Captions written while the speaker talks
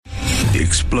The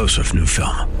explosive new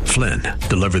film, Flynn,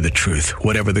 deliver the truth,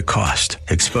 whatever the cost,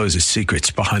 exposes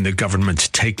secrets behind the government's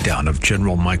takedown of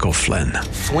General Michael Flynn.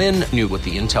 Flynn knew what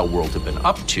the intel world had been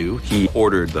up to. He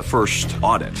ordered the first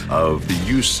audit of the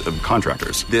use of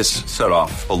contractors. This set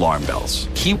off alarm bells.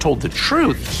 He told the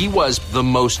truth. He was the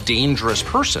most dangerous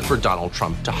person for Donald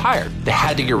Trump to hire. They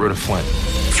had to get rid of Flynn.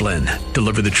 Flynn,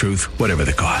 deliver the truth, whatever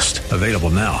the cost. Available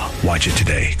now. Watch it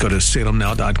today. Go to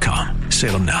salemnow.com.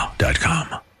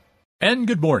 salemnow.com. And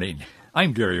good morning.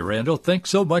 I'm Gary Randall.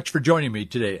 Thanks so much for joining me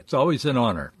today. It's always an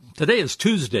honor. Today is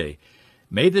Tuesday,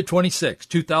 May the 26th,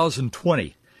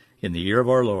 2020, in the year of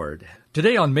our Lord.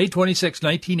 Today on May 26,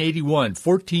 1981,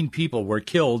 14 people were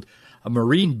killed. A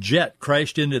Marine jet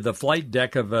crashed into the flight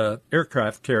deck of an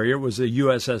aircraft carrier. It was the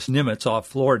USS Nimitz off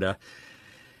Florida.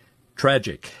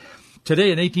 Tragic.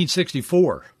 Today in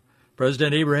 1864,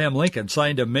 President Abraham Lincoln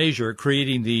signed a measure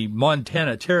creating the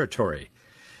Montana Territory.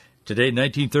 Today, in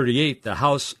 1938, the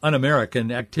House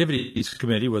Un-American Activities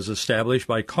Committee was established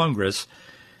by Congress.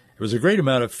 There was a great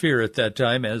amount of fear at that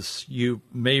time, as you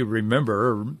may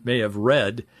remember or may have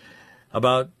read,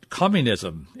 about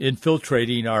communism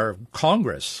infiltrating our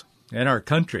Congress and our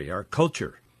country, our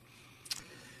culture.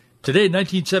 Today, in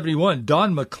 1971,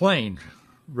 Don McLean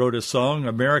wrote a song,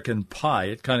 American Pie.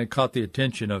 It kind of caught the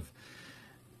attention of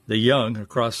the young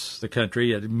across the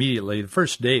country. It immediately, the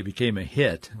first day, became a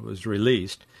hit. It was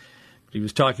released. He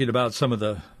was talking about some of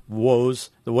the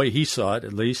woes, the way he saw it,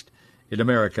 at least, in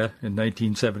America in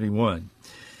 1971.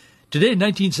 Today, in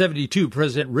 1972,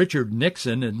 President Richard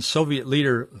Nixon and Soviet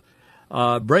leader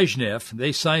Brezhnev,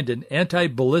 they signed an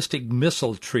anti-ballistic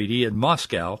missile treaty in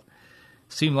Moscow.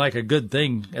 Seemed like a good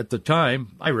thing at the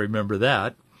time. I remember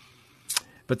that.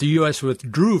 But the U.S.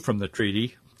 withdrew from the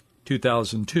treaty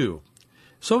 2002.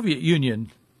 Soviet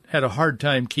Union had a hard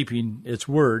time keeping its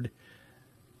word.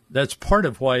 That's part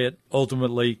of why it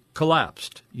ultimately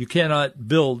collapsed. You cannot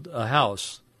build a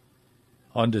house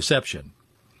on deception.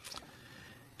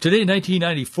 Today, in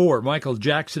 1994, Michael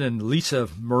Jackson and Lisa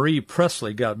Marie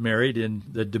Presley got married in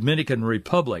the Dominican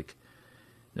Republic.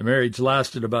 The marriage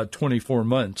lasted about 24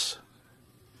 months.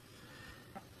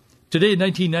 Today, in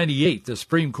 1998, the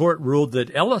Supreme Court ruled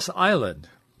that Ellis Island,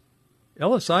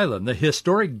 the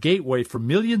historic gateway for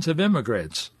millions of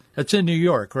immigrants, that's in New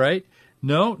York, right?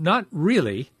 No, not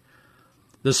really.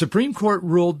 The Supreme Court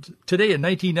ruled today in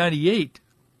 1998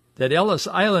 that Ellis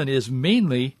Island is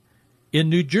mainly in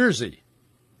New Jersey.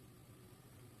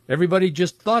 Everybody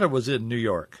just thought it was in New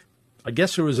York. I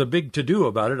guess there was a big to-do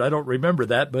about it. I don't remember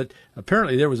that, but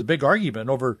apparently there was a big argument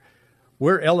over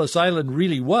where Ellis Island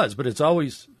really was. But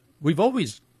we've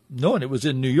always known it was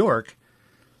in New York.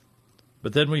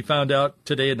 But then we found out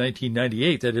today in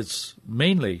 1998 that it's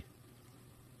mainly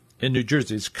in New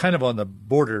Jersey. It's kind of on the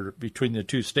border between the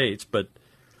two states, but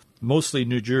mostly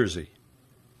New Jersey,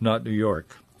 not New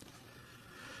York.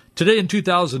 Today in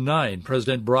 2009,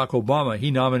 President Barack Obama, he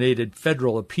nominated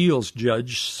federal appeals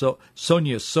judge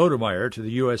Sonia Sotomayor to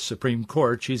the U.S. Supreme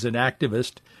Court. She's an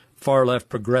activist, far-left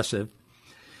progressive.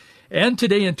 And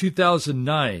today in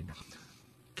 2009,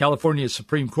 California's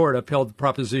Supreme Court upheld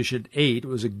Proposition 8. It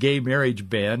was a gay marriage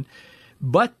ban.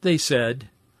 But they said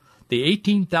the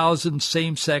 18,000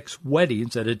 same-sex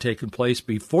weddings that had taken place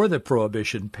before the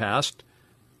prohibition passed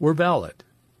were valid.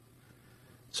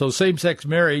 So same-sex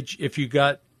marriage, if you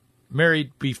got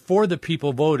married before the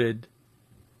people voted,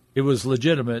 it was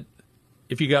legitimate.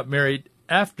 If you got married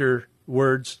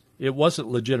afterwards, it wasn't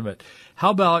legitimate.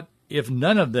 How about if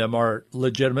none of them are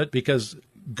legitimate because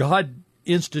God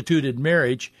instituted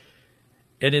marriage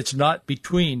and it's not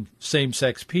between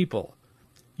same-sex people?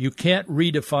 You can't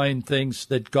redefine things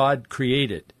that God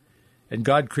created, and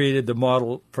God created the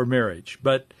model for marriage.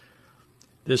 But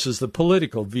this is the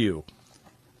political view,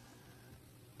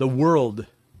 the world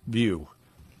view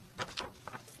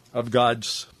of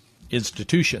God's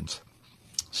institutions,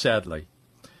 sadly.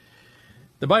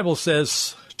 The Bible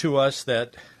says to us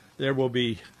that there will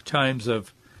be times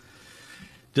of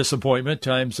disappointment,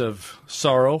 times of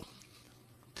sorrow,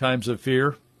 times of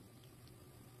fear.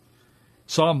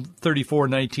 Psalm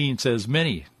 34:19 says,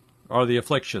 "Many are the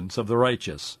afflictions of the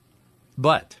righteous,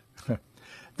 but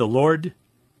the Lord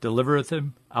delivereth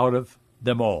him out of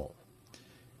them all."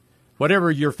 Whatever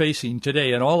you're facing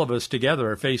today, and all of us together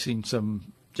are facing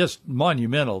some just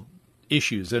monumental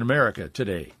issues in America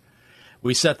today.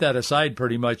 We set that aside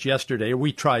pretty much yesterday.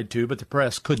 We tried to, but the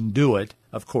press couldn't do it,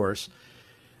 of course.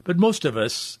 But most of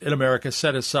us in America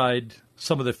set aside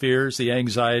some of the fears, the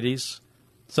anxieties,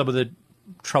 some of the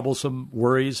troublesome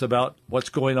worries about what's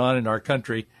going on in our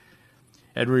country.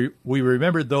 And we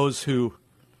remembered those who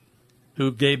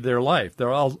who gave their life,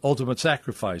 their ultimate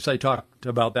sacrifice. I talked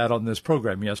about that on this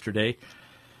program yesterday,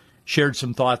 shared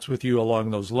some thoughts with you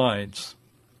along those lines.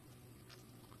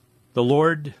 The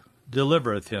Lord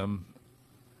delivereth him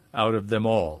out of them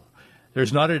all.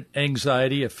 There's not an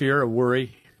anxiety, a fear, a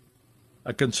worry,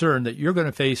 a concern that you're going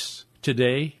to face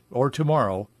today or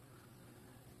tomorrow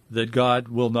that God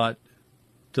will not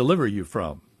deliver you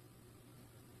from.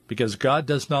 Because God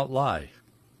does not lie.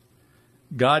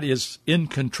 God is in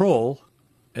control,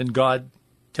 and God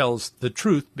tells the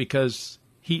truth because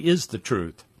he is the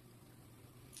truth.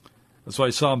 That's why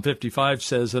Psalm 55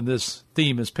 says, and this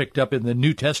theme is picked up in the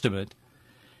New Testament,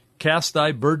 cast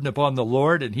thy burden upon the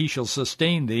Lord, and he shall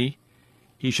sustain thee.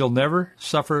 He shall never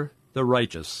suffer the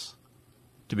righteous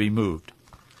to be moved.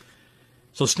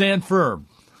 So stand firm.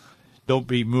 Don't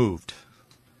be moved.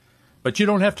 But you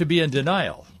don't have to be in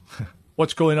denial.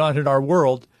 What's going on in our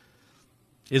world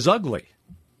is ugly.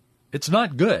 It's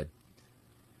not good.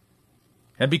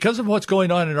 And because of what's going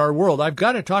on in our world, I've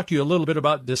got to talk to you a little bit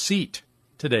about deceit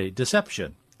today,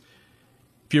 deception.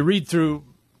 If you read through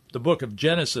the book of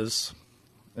Genesis,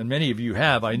 and many of you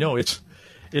have, I know it's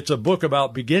a book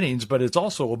about beginnings, but it's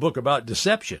also a book about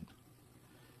deception.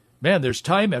 Man, there's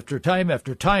time after time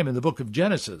after time in the book of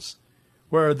Genesis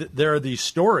where there are these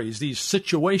stories, these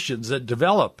situations that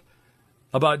develop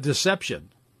about deception.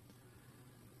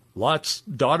 Lot's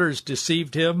daughters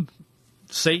deceived him.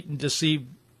 Satan deceived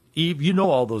Eve. You know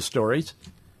all those stories.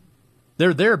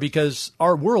 They're there because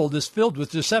our world is filled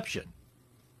with deception.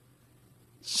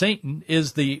 Satan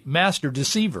is the master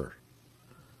deceiver.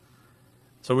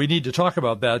 So we need to talk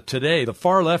about that today. The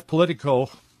far left Politico,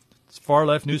 far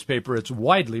left newspaper, it's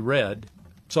widely read.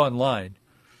 It's online.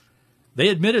 They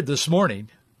admitted this morning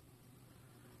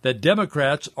that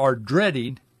Democrats are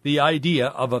dreading the idea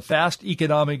of a fast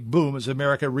economic boom as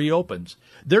America reopens.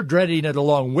 They're dreading it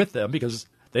along with them because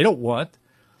they don't want,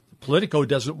 Politico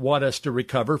doesn't want us to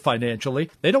recover financially.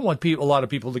 They don't want a lot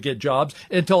of people to get jobs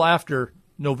until after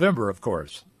November, of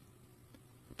course.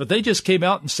 But they just came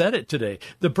out and said it today.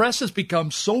 The press has become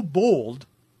so bold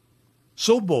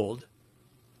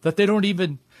that they don't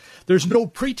even, there's no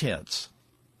pretense.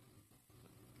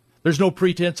 There's no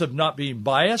pretense of not being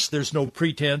biased. There's no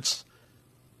pretense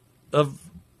of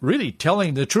really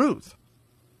telling the truth.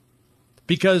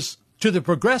 Because to the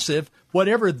progressive,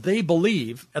 whatever they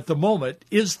believe at the moment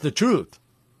is the truth.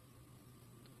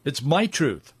 It's my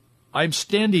truth. I'm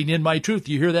standing in my truth.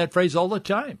 You hear that phrase all the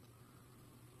time.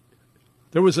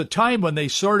 There was a time when they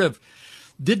sort of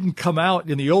didn't come out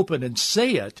in the open and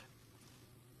say it,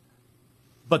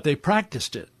 but they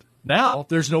practiced it. Now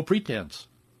there's no pretense.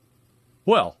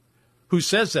 Well, who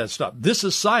says that stuff? This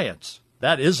is science.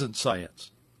 That isn't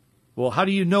science. Well, how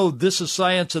do you know this is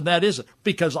science and that isn't?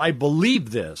 Because I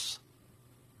believe this.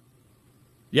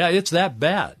 Yeah, it's that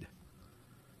bad.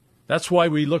 That's why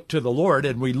we look to the Lord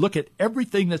and we look at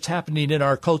everything that's happening in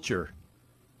our culture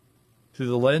through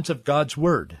the lens of God's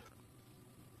Word.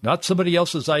 Not somebody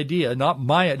else's idea,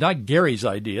 not Gary's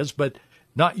ideas, but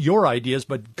not your ideas,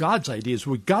 but God's ideas.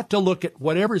 We've got to look at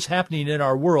whatever's happening in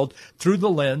our world through the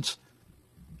lens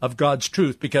of God's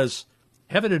truth, because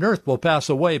heaven and earth will pass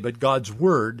away, but God's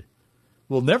Word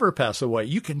will never pass away.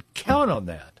 You can count on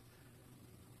that.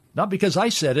 Not because I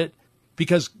said it,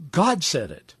 because God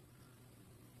said it.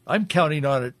 I'm counting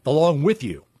on it along with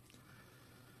you.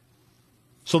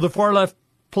 So the far left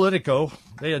Politico,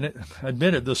 they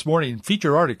admitted this morning,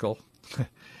 feature article,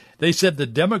 they said the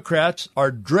Democrats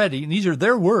are dreading, these are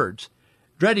their words,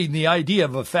 dreading the idea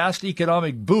of a fast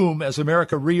economic boom as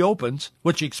America reopens,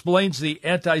 which explains the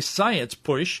anti-science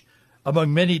push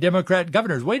among many Democrat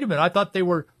governors. Wait a minute, I thought they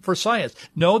were for science.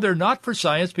 No, they're not for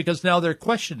science because now they're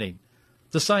questioning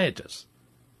the scientists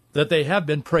that they have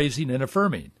been praising and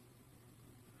affirming.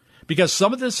 Because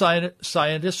some of the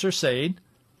scientists are saying,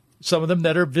 some of them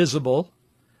that are visible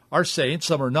are saying,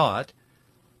 some are not,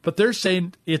 but they're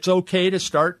saying it's okay to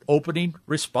start opening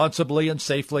responsibly and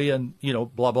safely and,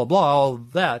 blah, blah, blah, all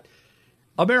of that.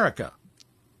 America.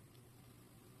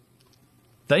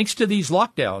 Thanks to these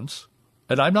lockdowns,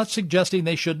 and I'm not suggesting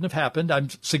they shouldn't have happened, I'm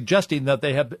suggesting that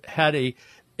they have had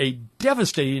a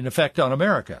devastating effect on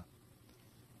America.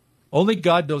 Only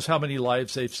God knows how many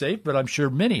lives they've saved, but I'm sure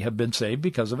many have been saved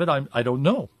because of it. I don't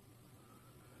know.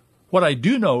 What I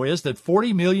do know is that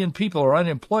 40 million people are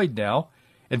unemployed now,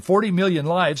 and 40 million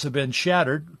lives have been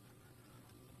shattered.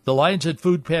 The lines at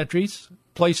food pantries,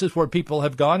 places where people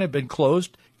have gone, have been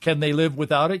closed. Can they live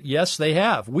without it? Yes, they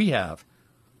have. We have.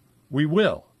 We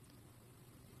will.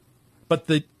 But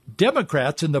the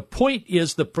Democrats, and the point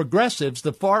is the progressives,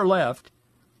 the far left,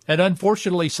 and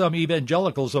unfortunately some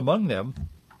evangelicals among them,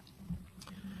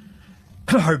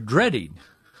 are dreading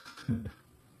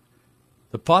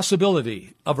the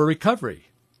possibility of a recovery,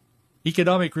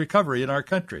 economic recovery in our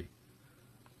country.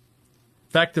 In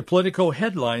fact, the Politico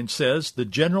headline says the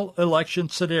general election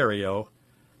scenario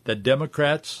that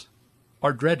Democrats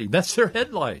are dreading. That's their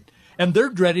headline. And they're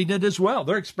dreading it as well.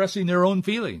 They're expressing their own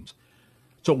feelings.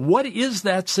 So what is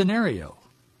that scenario?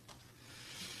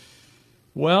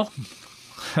 Well,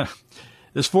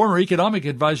 this former economic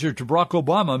advisor to Barack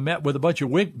Obama met with a bunch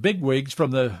of bigwigs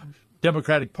from the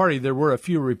Democratic Party. There were a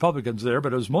few Republicans there,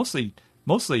 but it was mostly,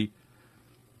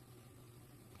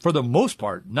 for the most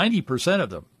part, 90% of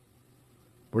them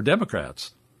were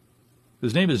Democrats.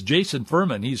 His name is Jason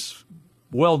Furman. He's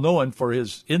well known for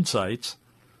his insights.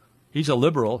 He's a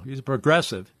liberal. He's a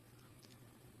progressive.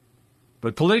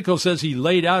 But Politico says he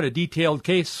laid out a detailed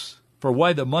case for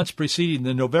why the months preceding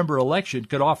the November election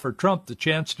could offer Trump the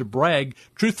chance to brag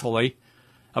truthfully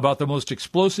about the most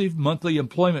explosive monthly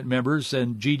employment numbers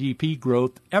and GDP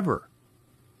growth ever.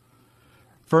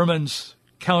 Furman's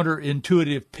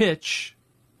counterintuitive pitch,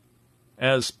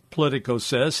 as Politico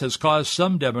says, has caused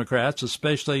some Democrats,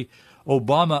 especially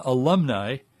Obama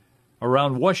alumni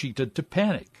around Washington, to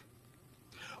panic.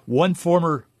 One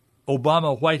former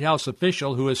Obama White House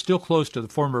official, who is still close to the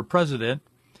former president,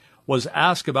 was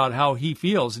asked about how he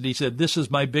feels, and he said, "This is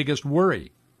my biggest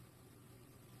worry."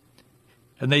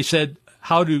 And they said,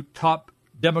 "How do top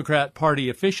Democrat Party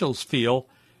officials feel?"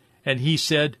 And he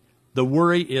said, "The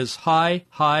worry is high,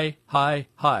 high, high,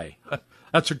 high."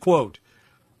 That's a quote.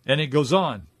 And it goes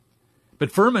on.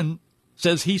 But Furman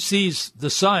says he sees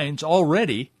the signs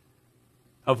already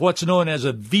of what's known as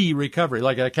a V recovery,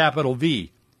 like a capital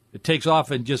V. It takes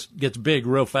off and just gets big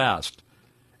real fast,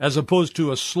 as opposed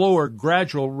to a slower,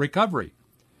 gradual recovery.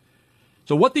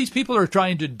 So what these people are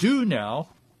trying to do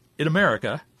now in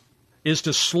America is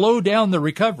to slow down the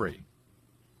recovery.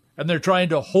 And they're trying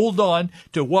to hold on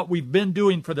to what we've been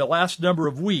doing for the last number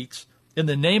of weeks in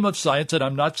the name of science. And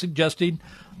I'm not suggesting,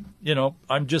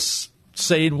 I'm just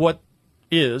saying what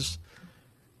is.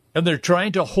 And they're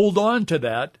trying to hold on to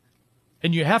that.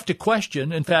 And you have to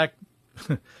question, in fact,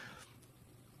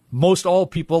 most all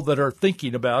people that are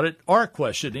thinking about it are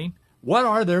questioning, what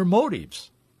are their motives?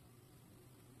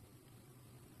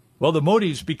 Well, the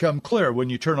motives become clear when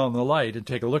you turn on the light and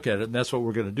take a look at it, and that's what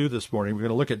we're going to do this morning. We're going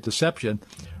to look at deception.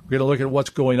 We're going to look at what's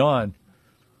going on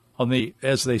the,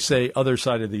 as they say, other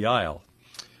side of the aisle.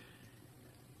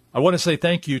 I want to say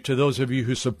thank you to those of you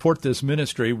who support this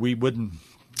ministry.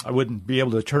 I wouldn't be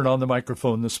able to turn on the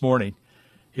microphone this morning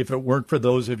if it weren't for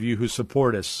those of you who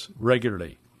support us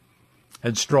regularly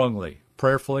and strongly,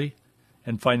 prayerfully,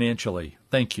 and financially.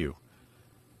 Thank you.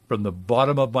 From the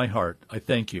bottom of my heart, I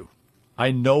thank you.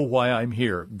 I know why I'm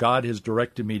here. God has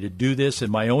directed me to do this in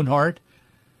my own heart,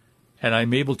 and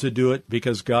I'm able to do it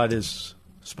because God has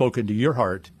spoken to your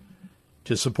heart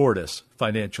to support us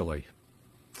financially.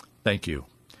 Thank you.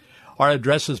 Our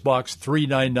address is Box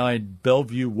 399,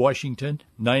 Bellevue, Washington,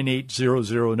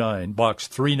 98009. Box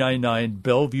 399,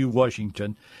 Bellevue,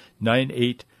 Washington,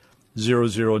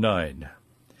 98009.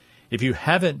 If you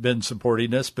haven't been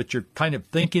supporting us, but you're kind of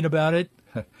thinking about it,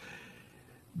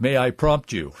 may I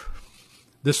prompt you.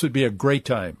 This would be a great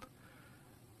time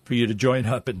for you to join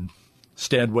up and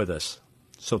stand with us.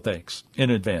 So thanks in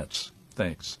advance.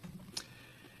 Thanks.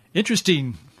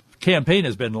 Interesting campaign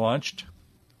has been launched.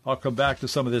 I'll come back to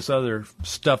some of this other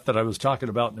stuff that I was talking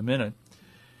about in a minute.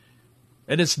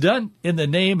 And it's done in the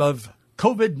name of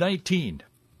COVID-19,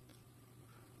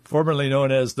 formerly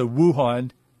known as the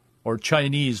Wuhan or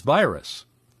Chinese virus.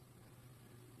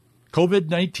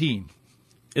 COVID-19.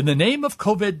 In the name of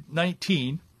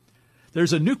COVID-19,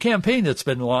 there's a new campaign that's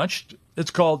been launched.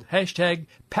 It's called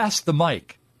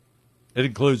 #PassTheMic. It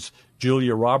includes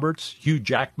Julia Roberts, Hugh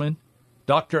Jackman,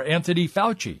 Dr. Anthony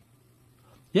Fauci.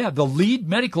 Yeah, the lead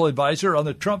medical advisor on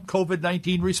the Trump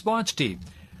COVID-19 response team.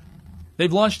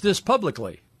 They've launched this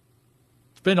publicly.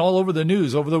 It's been all over the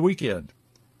news over the weekend.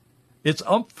 Its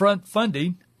upfront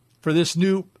funding for this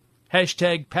new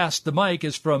 #PassTheMic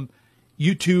is from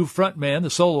U2 frontman, the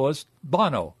soloist,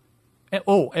 Bono.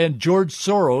 And George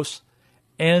Soros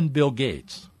and Bill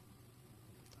Gates.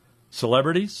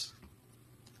 Celebrities,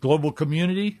 global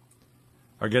community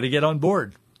are going to get on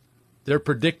board. They're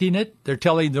predicting it. They're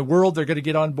telling the world they're going to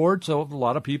get on board, so a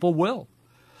lot of people will.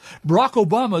 Barack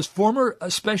Obama's former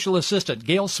special assistant,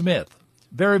 Gail Smith,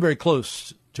 very, very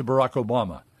close to Barack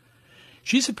Obama.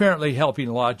 She's apparently helping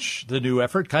launch the new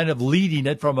effort, kind of leading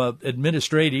it from an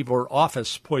administrative or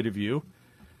office point of view.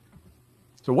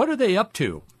 So what are they up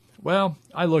to? Well,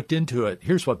 I looked into it.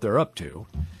 Here's what they're up to.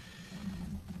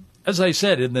 As I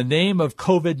said, in the name of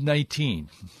COVID-19,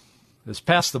 this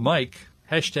Pass the Mic,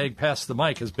 hashtag Pass the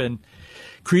Mic, has been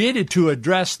created to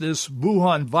address this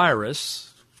Wuhan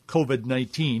virus,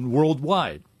 COVID-19,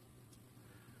 worldwide.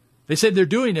 They say they're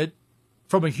doing it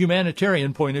from a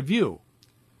humanitarian point of view.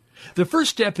 The first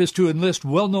step is to enlist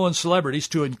well-known celebrities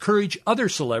to encourage other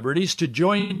celebrities to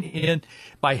join in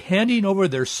by handing over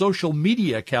their social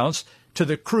media accounts to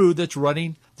the crew that's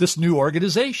running this new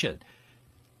organization,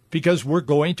 because we're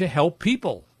going to help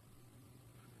people.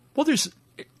 Well,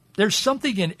 there's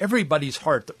something in everybody's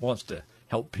heart that wants to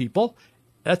help people.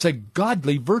 That's a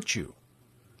godly virtue.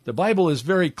 The Bible is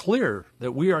very clear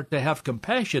that we are to have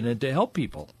compassion and to help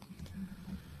people.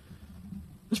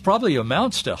 This probably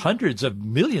amounts to hundreds of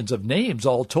millions of names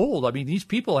all told. I mean, these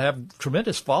people have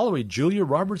tremendous following. Julia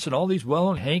Roberts and all these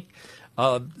well-known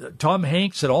Tom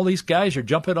Hanks and all these guys are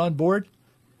jumping on board.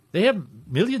 They have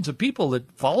millions of people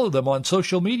that follow them on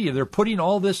social media. They're putting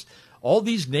all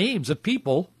these names of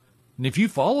people, and if you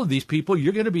follow these people,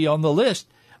 you're going to be on the list.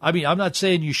 I mean, I'm not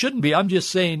saying you shouldn't be. I'm just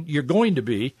saying you're going to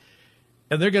be,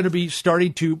 and they're going to be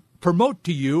starting to promote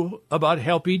to you about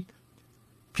helping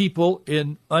people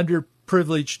in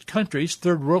underprivileged countries,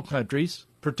 third world countries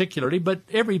particularly, but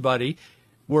everybody.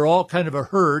 We're all kind of a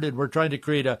herd, and we're trying to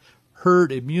create a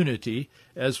herd immunity,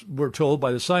 as we're told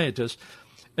by the scientists.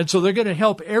 And so they're going to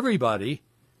help everybody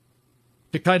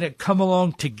to kind of come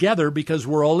along together because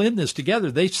we're all in this together.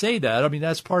 They say that. I mean,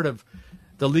 that's part of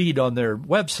the lead on their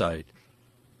website.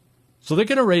 So they're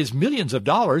going to raise millions of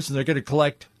dollars, and they're going to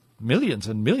collect millions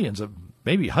and millions of,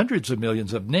 maybe hundreds of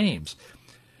millions of names.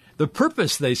 The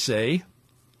purpose, they say,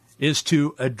 is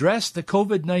to address the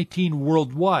COVID-19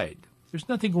 worldwide. There's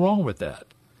nothing wrong with that,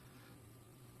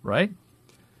 right?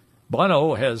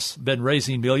 Bono has been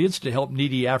raising millions to help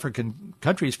needy African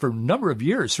countries for a number of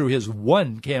years through his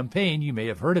One campaign. You may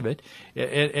have heard of it,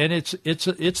 and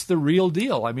it's the real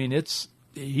deal. I mean,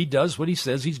 he does what he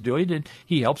says he's doing, and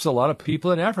he helps a lot of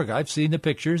people in Africa. I've seen the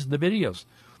pictures and the videos.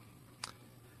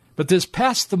 But this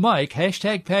Pass the Mic,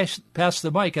 hashtag Pass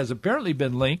the Mic, has apparently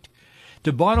been linked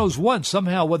to Bono's One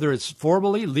somehow, whether it's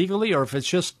formally, legally, or if it's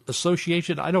just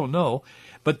association, I don't know.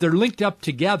 But they're linked up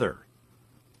together.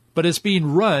 But it's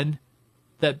being run,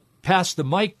 that Pass the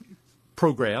Mic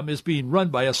program is being run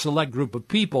by a select group of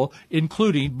people,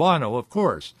 including Bono, of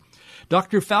course.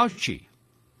 Dr. Fauci,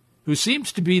 who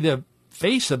seems to be the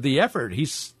face of the effort,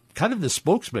 he's kind of the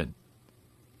spokesman.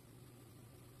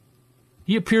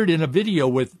 He appeared in a video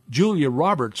with Julia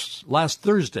Roberts last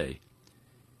Thursday,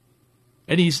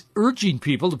 and he's urging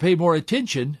people to pay more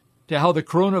attention to how the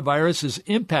coronavirus is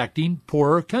impacting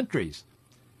poorer countries.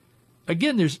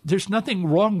 Again, there's nothing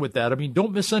wrong with that. I mean,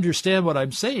 don't misunderstand what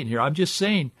I'm saying here. I'm just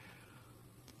saying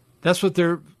that's what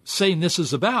they're saying this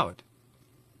is about.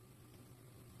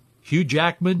 Hugh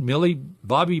Jackman, Millie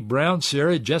Bobby Brown,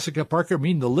 Sarah Jessica Parker. I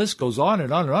mean, the list goes on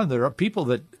and on and on. There are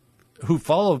people who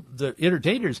follow the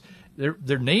entertainers.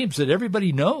 They're names that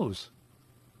everybody knows.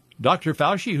 Dr.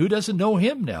 Fauci, who doesn't know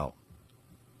him now?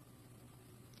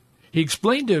 He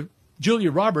explained to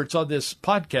Julia Roberts on this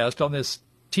podcast, on this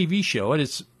TV show, and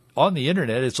it's on the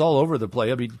internet. It's all over the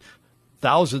place. I mean,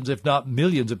 thousands, if not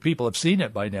millions of people have seen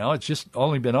it by now. It's just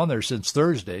only been on there since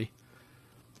Thursday.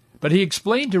 But he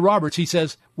explained to Roberts, he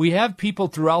says, we have people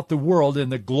throughout the world in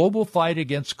the global fight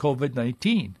against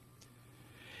COVID-19.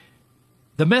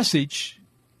 The message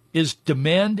is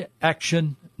demand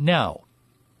action now.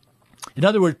 In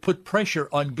other words, put pressure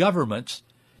on governments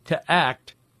to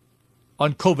act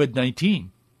on COVID-19.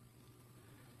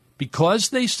 Because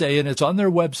they say, and it's on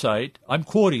their website, I'm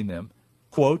quoting them,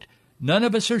 quote, none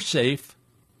of us are safe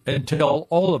until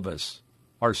all of us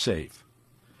are safe.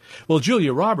 Well,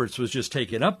 Julia Roberts was just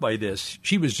taken up by this.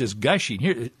 She was just gushing.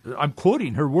 Here, I'm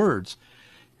quoting her words.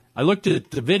 I looked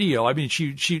at the video. I mean,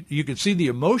 you could see the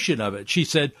emotion of it. She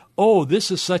said, oh,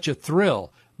 this is such a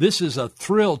thrill. This is a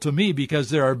thrill to me because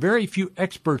there are very few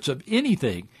experts of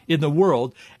anything in the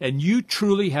world, and you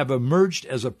truly have emerged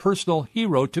as a personal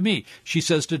hero to me, she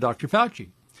says to Dr. Fauci.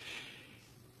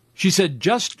 She said,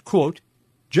 just, quote,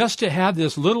 just to have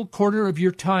this little quarter of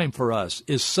your time for us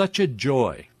is such a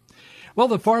joy. Well,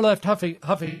 the far-left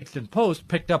Huffington Post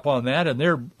picked up on that, and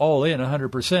they're all in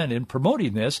 100% in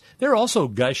promoting this. They're also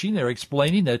gushing. They're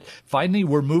explaining that finally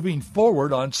we're moving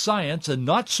forward on science and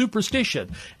not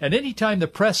superstition. And anytime the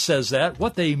press says that,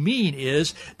 what they mean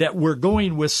is that we're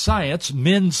going with science,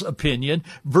 men's opinion,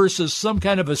 versus some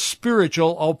kind of a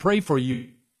spiritual, I'll pray for you.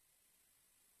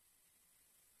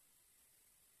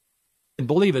 And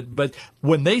believe it. But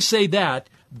when they say that,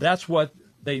 that's what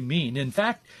they mean. In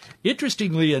fact,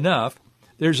 interestingly enough,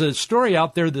 there's a story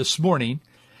out there this morning.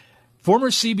 Former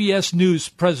CBS News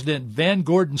president Van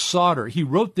Gordon Sauter, he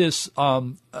wrote this,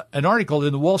 an article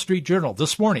in the Wall Street Journal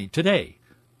this morning, today.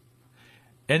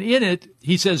 And in it,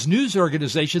 he says news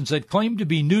organizations that claim to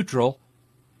be neutral.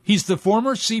 He's the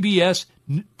former CBS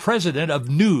president of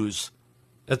news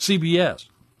at CBS.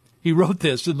 He wrote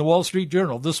this in the Wall Street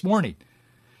Journal this morning.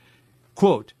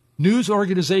 Quote, news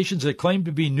organizations that claim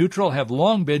to be neutral have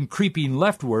long been creeping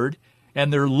leftward,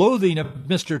 and their loathing of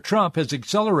Mr. Trump has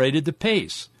accelerated the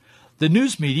pace. The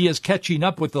news media is catching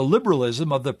up with the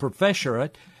liberalism of the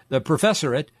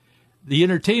professorate, the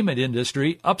entertainment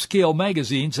industry, upscale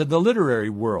magazines, and the literary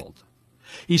world.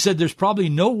 He said there's probably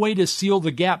no way to seal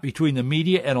the gap between the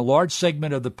media and a large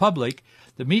segment of the public.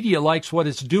 The media likes what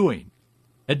it's doing,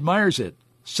 admires it,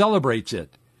 celebrates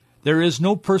it. There is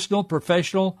no personal,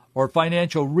 professional, or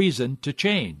financial reason to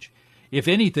change. If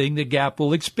anything, the gap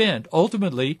will expand.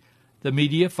 Ultimately, the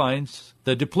media finds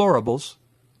the deplorables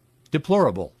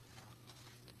deplorable.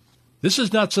 This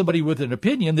is not somebody with an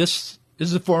opinion. This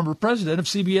is the former president of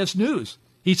CBS News.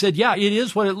 He said, yeah, it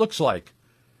is what it looks like.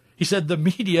 He said the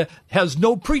media has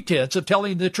no pretense of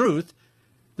telling the truth.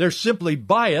 They're simply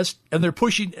biased, and they're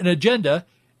pushing an agenda,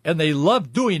 and they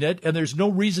love doing it, and there's no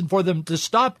reason for them to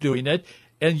stop doing it.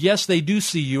 And yes, they do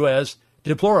see you as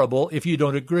deplorable if you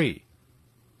don't agree.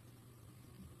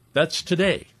 That's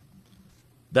today.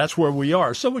 That's where we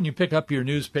are. So when you pick up your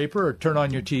newspaper or turn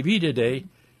on your TV today,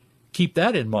 keep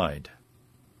that in mind.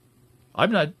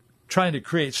 I'm not trying to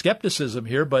create skepticism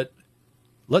here, but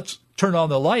let's turn on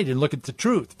the light and look at the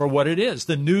truth for what it is.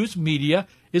 The news media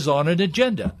is on an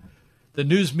agenda. The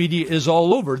news media is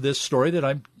all over this story that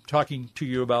I'm talking to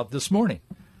you about this morning.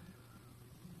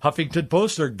 Huffington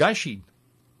Post are gushing.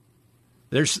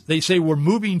 They say we're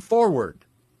moving forward,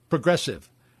 progressive.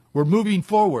 We're moving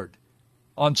forward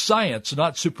on science,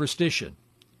 not superstition.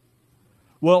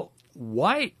 Well,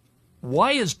 why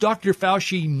is Dr.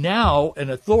 Fauci now an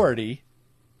authority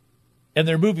and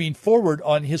they're moving forward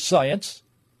on his science,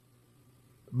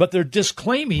 but they're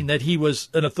disclaiming that he was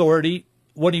an authority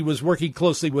when he was working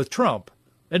closely with Trump?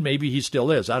 And maybe he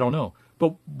still is. I don't know.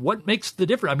 But what makes the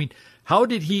difference? I mean,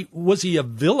 was he a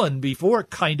villain before,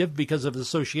 kind of, because of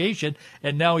association,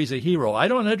 and now he's a hero? I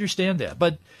don't understand that.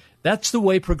 But that's the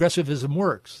way progressivism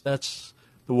works. That's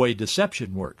the way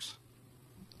deception works.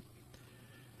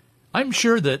 I'm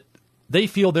sure that they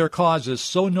feel their cause is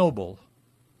so noble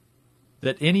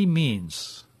that any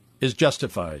means is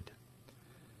justified.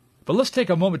 But let's take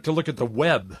a moment to look at the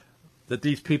web that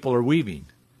these people are weaving.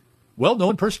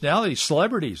 Well-known personalities,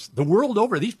 celebrities, the world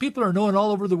over. These people are known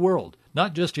all over the world,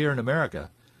 not just here in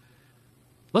America.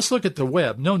 Let's look at the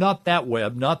web. No, not that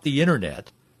web, not the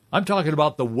internet. I'm talking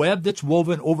about the web that's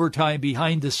woven over time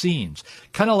behind the scenes,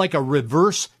 kind of like a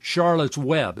reverse Charlotte's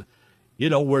Web,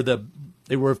 where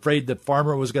they were afraid the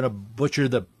farmer was going to butcher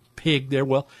the pig there.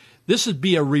 Well, this would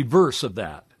be a reverse of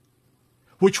that,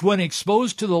 which when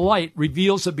exposed to the light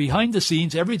reveals that behind the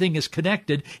scenes everything is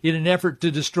connected in an effort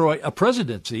to destroy a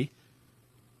presidency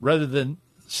rather than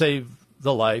save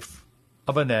the life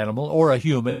of an animal or a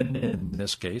human in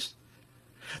this case.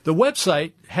 The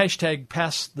website,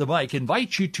 #PassTheMic,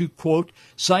 invites you to, quote,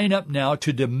 sign up now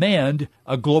to demand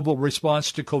a global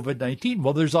response to COVID-19.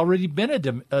 Well, there's already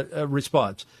been a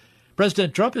response.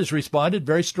 President Trump has responded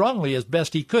very strongly as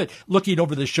best he could. Looking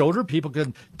over the shoulder, people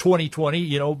can,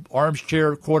 2020, arms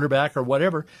chair quarterback or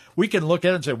whatever, we can look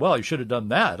at it and say, well, you should have done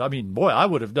that. I mean, boy, I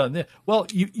would have done this. Well,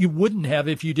 you wouldn't have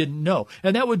if you didn't know.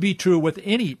 And that would be true with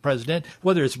any president,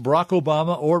 whether it's Barack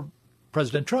Obama or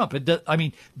President Trump.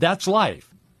 That's life.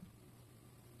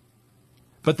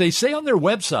 But they say on their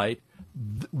website,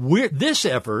 this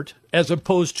effort, as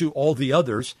opposed to all the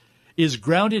others, is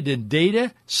grounded in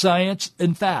data, science,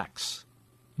 and facts,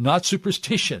 not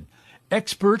superstition.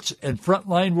 Experts and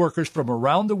frontline workers from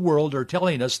around the world are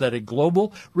telling us that a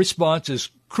global response is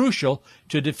crucial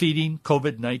to defeating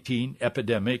COVID-19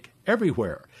 epidemic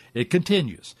everywhere. It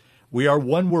continues. We are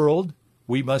one world.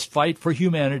 We must fight for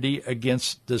humanity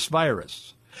against this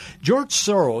virus. George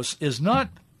Soros is not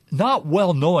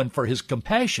well known for his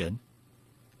compassion,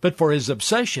 but for his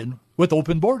obsession with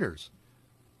open borders.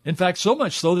 In fact, so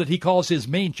much so that he calls his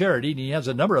main charity, and he has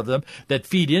a number of them that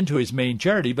feed into his main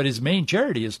charity, but his main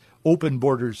charity is Open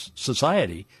Borders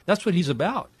Society. That's what he's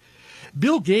about.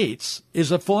 Bill Gates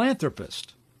is a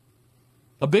philanthropist,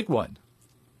 a big one.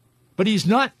 But he's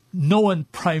not known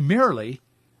primarily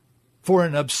for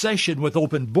an obsession with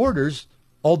open borders,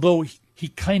 although he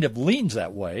kind of leans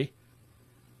that way.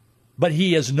 But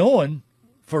he is known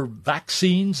for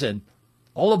vaccines and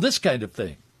all of this kind of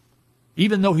thing,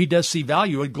 even though he does see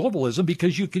value in globalism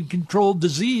because you can control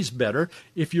disease better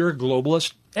if you're a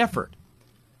globalist effort.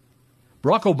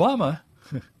 Barack Obama,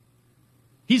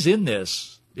 he's in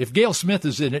this. If Gail Smith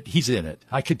is in it, he's in it,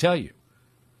 I can tell you.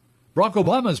 Barack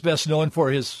Obama is best known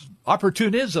for his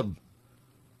opportunism,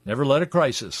 Never let a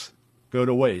crisis go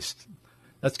to waste.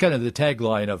 That's kind of the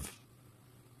tagline of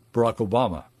Barack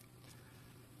Obama.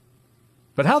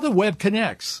 But how the web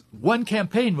connects. One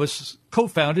Campaign was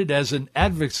co-founded as an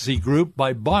advocacy group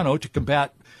by Bono to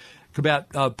combat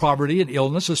poverty and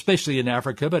illness, especially in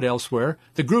Africa, but elsewhere.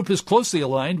 The group is closely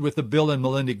aligned with the Bill and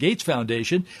Melinda Gates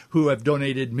Foundation, who have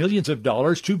donated millions of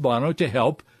dollars to Bono to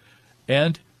help.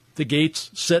 And the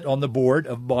Gates sit on the board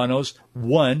of Bono's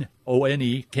One,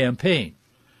 O-N-E, campaign.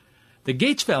 The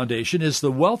Gates Foundation is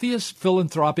the wealthiest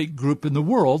philanthropic group in the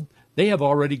world. They have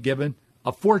already given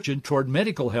a fortune toward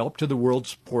medical help to the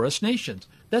world's poorest nations.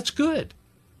 That's good.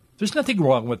 There's nothing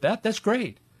wrong with that. That's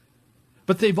great.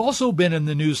 But they've also been in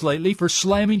the news lately for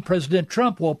slamming President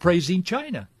Trump while praising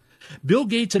China. Bill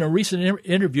Gates, in a recent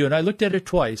interview, and I looked at it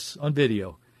twice on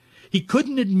video, he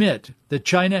couldn't admit that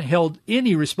China held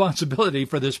any responsibility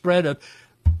for the spread of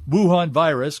Wuhan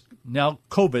virus, now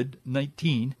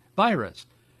COVID-19 virus.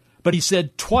 But he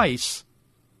said twice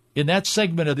in that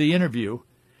segment of the interview,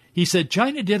 he said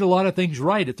China did a lot of things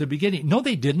right at the beginning. No,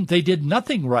 they didn't. They did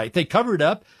nothing right. They covered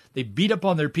up. They beat up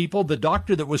on their people. The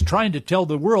doctor that was trying to tell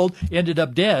the world ended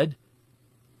up dead.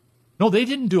 No, they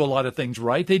didn't do a lot of things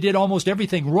right. They did almost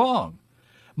everything wrong.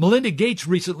 Melinda Gates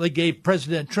recently gave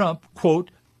President Trump,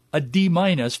 quote, a D-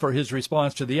 for his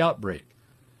response to the outbreak.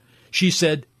 She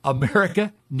said,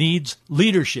 America needs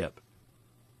leadership.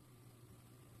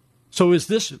 So is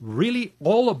this really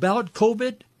all about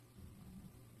COVID?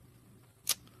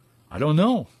 I don't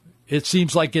know. It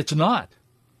seems like it's not.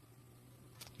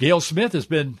 Gail Smith has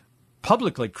been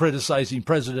publicly criticizing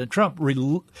President Trump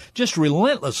just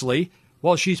relentlessly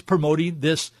while she's promoting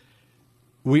this.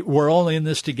 We're all in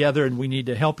this together and we need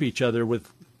to help each other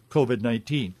with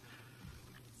COVID-19.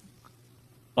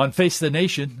 On Face the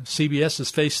Nation, CBS's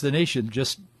Face the Nation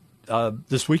just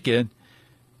this weekend,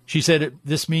 she said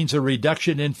this means a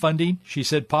reduction in funding. She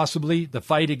said possibly the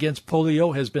fight against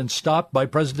polio has been stopped by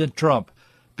President Trump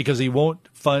because he won't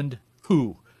fund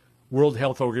WHO, World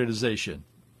Health Organization.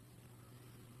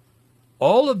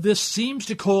 All of this seems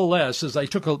to coalesce, as I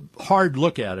took a hard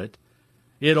look at it,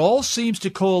 it all seems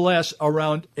to coalesce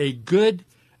around a good,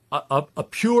 a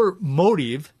pure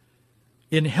motive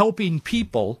in helping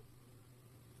people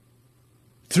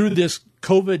through this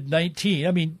COVID-19.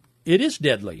 I mean, it is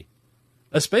deadly,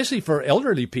 especially for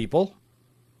elderly people.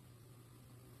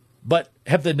 But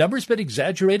have the numbers been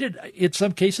exaggerated? In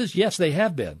some cases, yes, they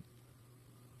have been.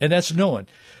 And that's known.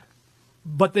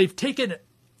 But they've taken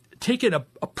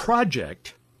a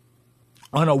project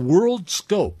on a world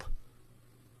scope,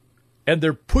 and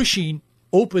they're pushing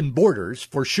open borders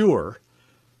for sure.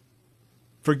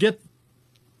 Forget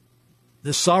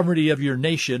the sovereignty of your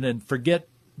nation and forget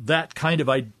that kind of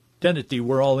identity.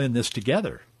 We're all in this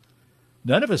together.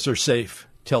 None of us are safe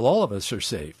till all of us are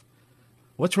safe.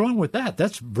 What's wrong with that?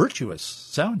 That's virtuous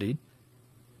sounding.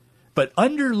 But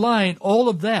underlying all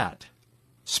of that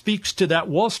speaks to that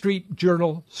Wall Street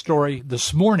Journal story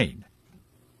this morning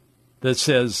that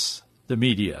says the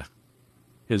media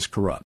is corrupt.